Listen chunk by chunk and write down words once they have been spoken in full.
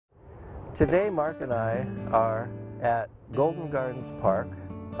Today Mark and I are at Golden Gardens Park,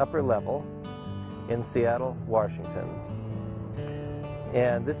 upper level, in Seattle, Washington.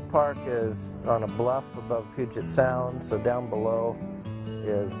 And this park is on a bluff above Puget Sound, so down below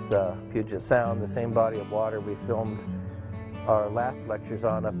is Puget Sound, the same body of water we filmed our last lectures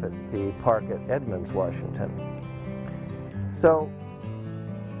on up at the park at Edmonds, Washington. So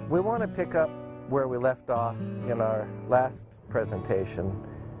we want to pick up where we left off in our last presentation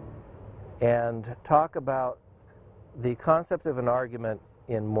and talk about the concept of an argument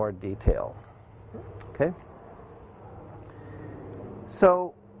in more detail. Okay?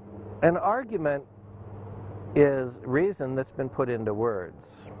 So an argument is reason that's been put into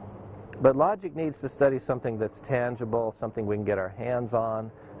words. But logic needs to study something that's tangible, something we can get our hands on,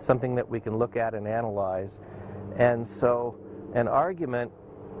 something that we can look at and analyze. And so an argument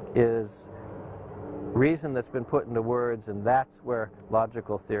is reason that's been put into words, and that's where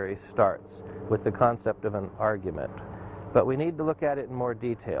logical theory starts, with the concept of an argument. But we need to look at it in more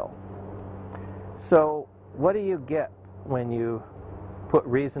detail. So what do you get when you put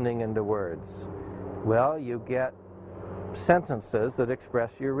reasoning into words? Well, you get sentences that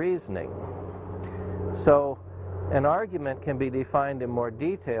express your reasoning. So an argument can be defined in more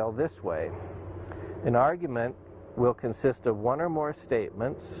detail this way. An argument will consist of one or more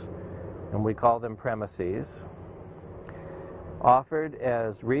statements, and we call them premises, offered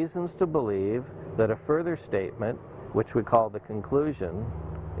as reasons to believe that a further statement, which we call the conclusion,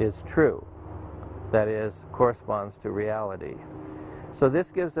 is true. That is, corresponds to reality. So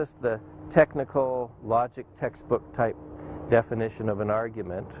this gives us the technical logic textbook type definition of an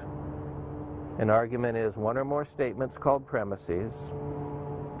argument. An argument is one or more statements called premises,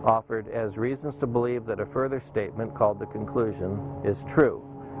 offered as reasons to believe that a further statement called the conclusion is true.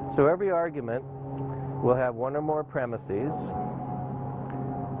 So every argument will have one or more premises.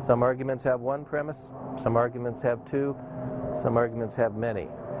 Some arguments have one premise, some arguments have two, some arguments have many.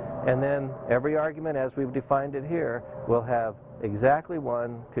 And then every argument, as we've defined it here, will have exactly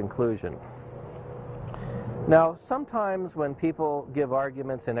one conclusion. Now, sometimes when people give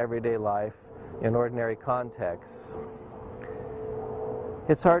arguments in everyday life, in ordinary contexts,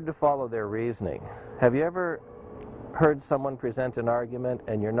 it's hard to follow their reasoning. Have you ever heard someone present an argument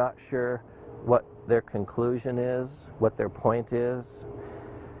and you're not sure what their conclusion is, what their point is?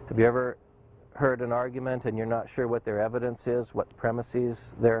 Have you ever heard an argument and you're not sure what their evidence is, what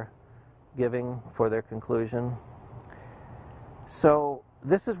premises they're giving for their conclusion? So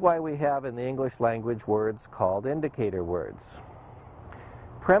this is why we have in the English language words called indicator words.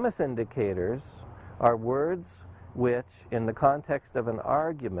 Premise indicators are words which, in the context of an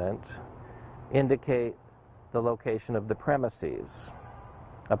argument, indicate the location of the premises.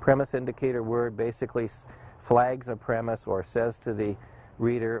 A premise indicator word basically flags a premise or says to the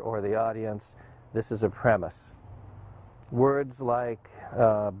reader or the audience, this is a premise. Words like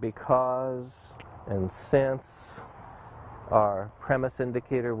because and since are premise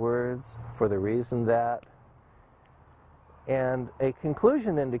indicator words for the reason that. And a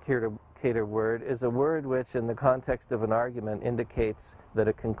conclusion indicator word is a word which, in the context of an argument, indicates that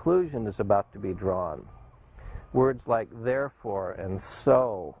a conclusion is about to be drawn. Words like therefore and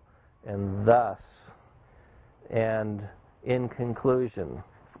so and thus and in conclusion.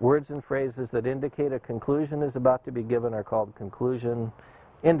 Words and phrases that indicate a conclusion is about to be given are called conclusion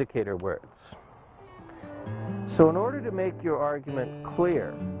indicator words. So in order to make your argument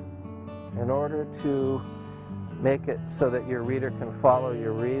clear, in order to make it so that your reader can follow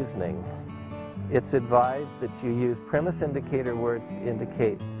your reasoning, it's advised that you use premise indicator words to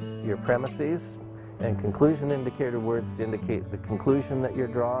indicate your premises and conclusion indicator words to indicate the conclusion that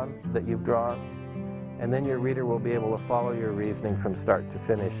you've drawn, and then your reader will be able to follow your reasoning from start to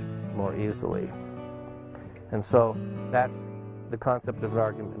finish more easily. And so that's the concept of an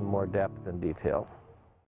argument in more depth and detail.